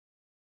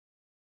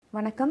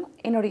வணக்கம்,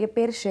 என்னுடைய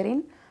பேர் ஷெரின்.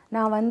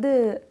 நான் வந்து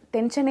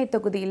தென்சென்னை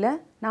தொகுதியில்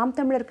நாம்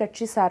தமிழர்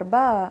கட்சி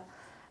சார்பாக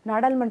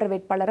நாடாளுமன்ற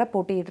வேட்பாளராக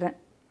போட்டியிடுறேன்.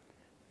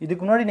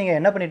 இதுக்கு முன்னாடி நீங்கள்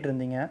என்ன பண்ணிட்டு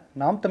இருந்தீங்க?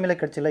 நாம்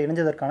தமிழர் கட்சியில்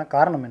இணைஞ்சதற்கான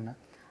காரணம் என்ன?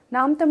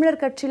 நாம்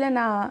தமிழர் கட்சியில்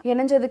நான்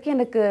இணைஞ்சதுக்கு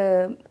எனக்கு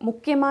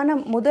முக்கியமான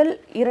முதல்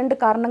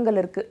 2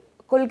 காரணங்கள் இருக்குது.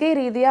 கொள்கை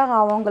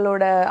ரீதியாக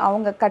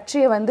அவங்க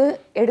கட்சியை வந்து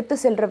எடுத்து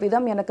செல்கிற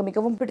விதம் எனக்கு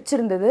மிகவும்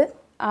பிடிச்சிருந்தது.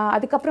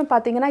 அதுக்கப்புறம்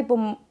பார்த்தீங்கன்னா, இப்போ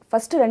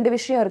ஃபஸ்ட்டு 2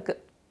 விஷயம்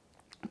இருக்குது.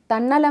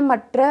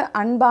 தன்னலமற்ற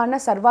அன்பான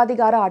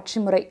சர்வாதிகார ஆட்சி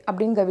முறை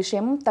அப்படிங்கிற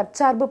விஷயமும்,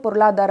 தற்சார்பு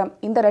பொருளாதாரம்,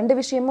 இந்த 2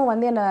 விஷயமும்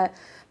வந்து என்னை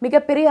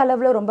மிகப்பெரிய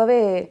அளவில் ரொம்பவே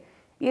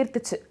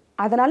ஈர்த்துச்சு.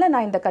 அதனால்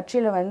நான் இந்த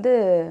கட்சியில் வந்து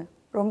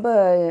ரொம்ப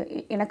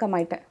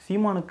இணக்கமாயிட்டேன்.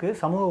 சீமானுக்கு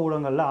சமூக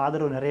ஊடகங்களில்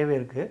ஆதரவு நிறையவே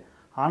இருக்குது.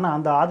 ஆனால்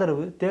அந்த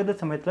ஆதரவு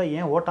தேர்தல் சமயத்தில்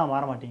ஏன் ஓட்டாக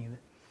மாற மாட்டேங்குது?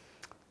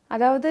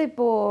 அதாவது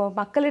இப்போது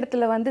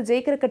மக்களிடத்தில் வந்து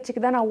ஜெயிக்கிற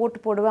கட்சிக்கு தான் நான் ஓட்டு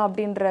போடுவேன்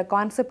அப்படின்ற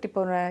கான்செப்ட்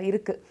இப்போ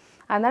இருக்குது.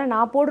 அதனால்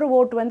நான் போடுற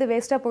ஓட்டு வந்து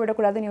வேஸ்ட்டாக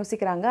போயிடக்கூடாதுன்னு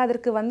யோசிக்கிறாங்க.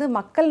 அதற்கு வந்து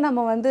மக்கள்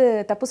நம்ம வந்து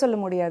தப்பு சொல்ல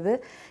முடியாது.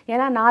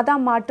 ஏன்னா நான்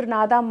தான்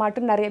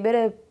மாற்று நிறைய பேர்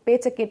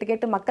பேச்சை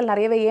கேட்டு மக்கள்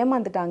நிறையவே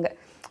ஏமாந்துட்டாங்க.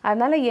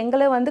 அதனால்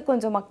எங்களை வந்து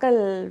கொஞ்சம் மக்கள்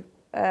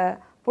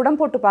புடம்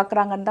போட்டு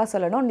பார்க்குறாங்கன்னு தான்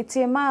சொல்லணும்.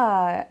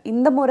 நிச்சயமாக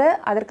இந்த முறை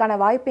அதற்கான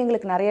வாய்ப்பு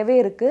எங்களுக்கு நிறையவே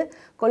இருக்குது.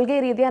 கொள்கை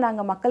ரீதியாக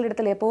நாங்கள்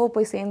மக்களிடத்தில் எப்போவோ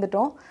போய்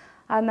சேர்ந்துட்டோம்.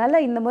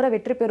 அதனால் இந்த முறை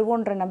வெற்றி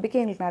பெறுவோன்ற நம்பிக்கை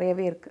எங்களுக்கு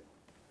நிறையவே இருக்குது.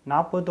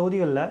 40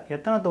 தொகுதிகளில்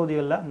எத்தனை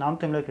தொகுதிகளில் நாம்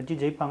தமிழர் கட்சி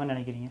ஜெயிப்பாங்கன்னு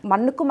நினைக்கிறீங்க?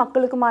 மண்ணுக்கும்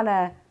மக்களுக்குமான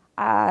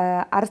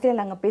அரசியல்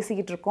நாங்கள்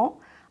பேசிக்கிட்டு இருக்கோம்.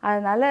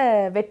 அதனால்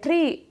வெற்றி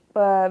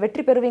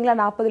பெறுவீங்களா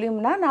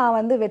 40லையும்னா நான்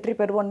வந்து வெற்றி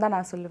பெறுவோன்னு தான்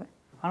நான் சொல்லுவேன்.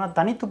 ஆனால்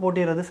தனித்து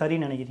போட்டிடுறது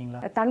சரின்னு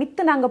நினைக்கிறீங்களா?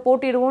 தனித்து நாங்கள்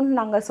போட்டிடுவோம்னு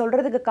நாங்கள்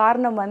சொல்கிறதுக்கு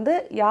காரணம் வந்து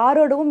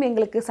யாரோடவும்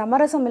எங்களுக்கு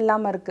சமரசம்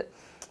இல்லாமல் இருக்குது.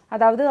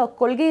 அதாவது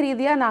கொள்கை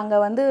ரீதியாக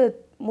நாங்கள் வந்து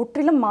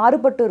முற்றிலும்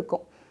மாறுபட்டு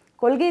இருக்கோம்.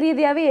 கொள்கை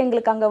ரீதியாகவே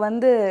எங்களுக்கு அங்கே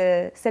வந்து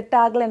செட்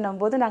ஆகலைன்னும்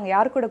போது நாங்கள்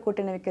யார் கூட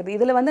கூட்டணி வைக்கிறது?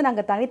 இதில் வந்து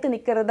நாங்கள் தனித்து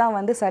நிற்கிறது தான்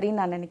வந்து சரின்னு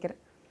நான் நினைக்கிறேன்.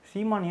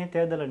 சீமான் ஏன்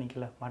தேர்தலில்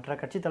நிற்கல? மற்ற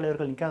கட்சி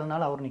தலைவர்கள்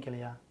நிற்காதனால அவர்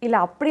நிற்கலையா? இல்லை,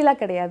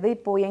 அப்படிலாம் கிடையாது.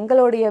 இப்போது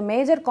எங்களுடைய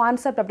மேஜர்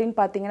கான்செப்ட் அப்படின்னு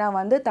பார்த்தீங்கன்னா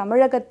வந்து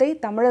தமிழகத்தை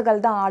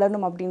தமிழர்கள் தான்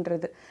ஆளணும்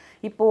அப்படின்றது.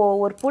 இப்போது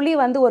ஒரு புலி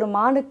வந்து ஒரு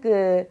மானுக்கு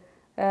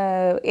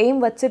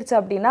எய்ம் வச்சிருச்சு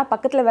அப்படின்னா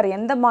பக்கத்தில் வேறு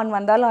எந்த மான்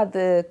வந்தாலும்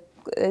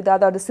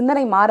அதோட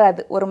சிந்தனை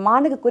மாறாது. ஒரு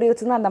மானுக்கு குறி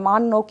வச்சுன்னா அந்த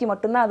மான் நோக்கி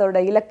மட்டும்தான் அதோட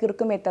இலக்கு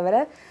இருக்குமே தவிர,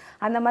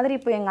 அந்த மாதிரி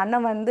இப்போ எங்கள்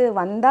அண்ணன் வந்து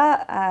வந்தால்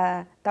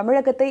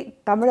தமிழகத்தை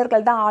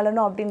தமிழர்கள் தான்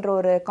ஆளணும் அப்படின்ற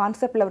ஒரு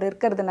கான்செப்டில் அவர்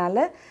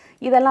இருக்கிறதுனால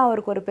இதெல்லாம்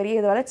அவருக்கு ஒரு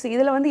பெரிய வளர்ச்சி.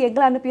 இதில் வந்து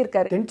எங்களை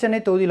அனுப்பியிருக்காரு. தென்சென்னை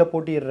தொகுதியில்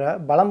போட்டியிடுற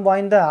பலம்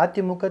வாய்ந்த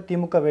அதிமுக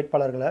திமுக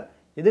வேட்பாளர்களை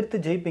எதிர்த்து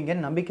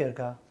ஜெயிப்பீங்கன்னு நம்பிக்கை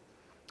இருக்கா?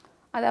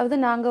 அதாவது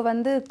நாங்கள்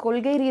வந்து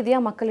கொள்கை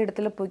ரீதியாக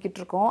மக்களிடத்தில் போய்கிட்டு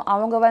இருக்கோம்.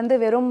 அவங்க வந்து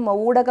வெறும்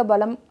ஊடக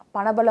பலம்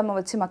பணபலம்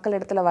வச்சு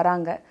மக்களிடத்தில்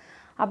வராங்க.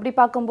 அப்படி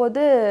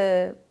பார்க்கும்போது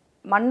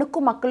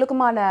மண்ணுக்கும்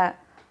மக்களுக்குமான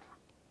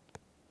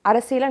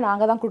அரசியலை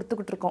நாங்கள் தான்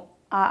கொடுத்துக்கிட்டு இருக்கோம்.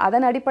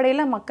 அதன்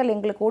அடிப்படையில் மக்கள்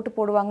எங்களுக்கு ஓட்டு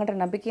போடுவாங்கன்ற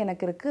நம்பிக்கை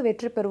எனக்கு இருக்குது.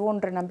 வெற்றி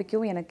பெறுவோன்ற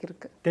நம்பிக்கையும் எனக்கு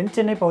இருக்குது.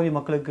 தென்சென்னை பகுதி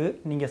மக்களுக்கு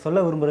நீங்கள்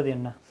சொல்ல விரும்புகிறது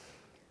என்ன?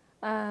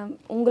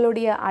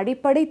 உங்களுடைய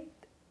அடிப்படை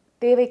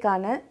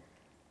தேவைக்கான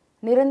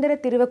நிரந்தர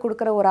தீர்வை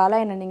கொடுக்குற ஒரு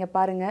ஆளாக என்னை நீங்கள்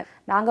பாருங்கள்.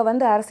 நாங்கள்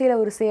வந்து அரசியலை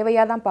ஒரு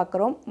சேவையாக தான்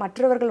பார்க்குறோம்.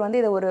 மற்றவர்கள்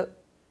வந்து இதை ஒரு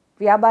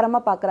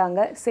வியாபாரமாக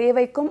பார்க்குறாங்க.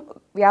 சேவைக்கும்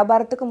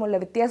வியாபாரத்துக்கும் உள்ள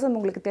வித்தியாசம்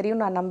உங்களுக்கு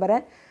தெரியும் நான்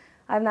நம்புகிறேன்.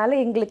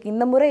 அதனால் எங்களுக்கு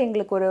இந்த முறை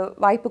எங்களுக்கு ஒரு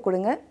வாய்ப்பு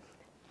கொடுங்க.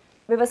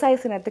 விவசாய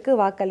சின்னத்துக்கு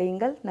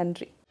வாக்களியுங்கள்.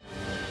 நன்றி.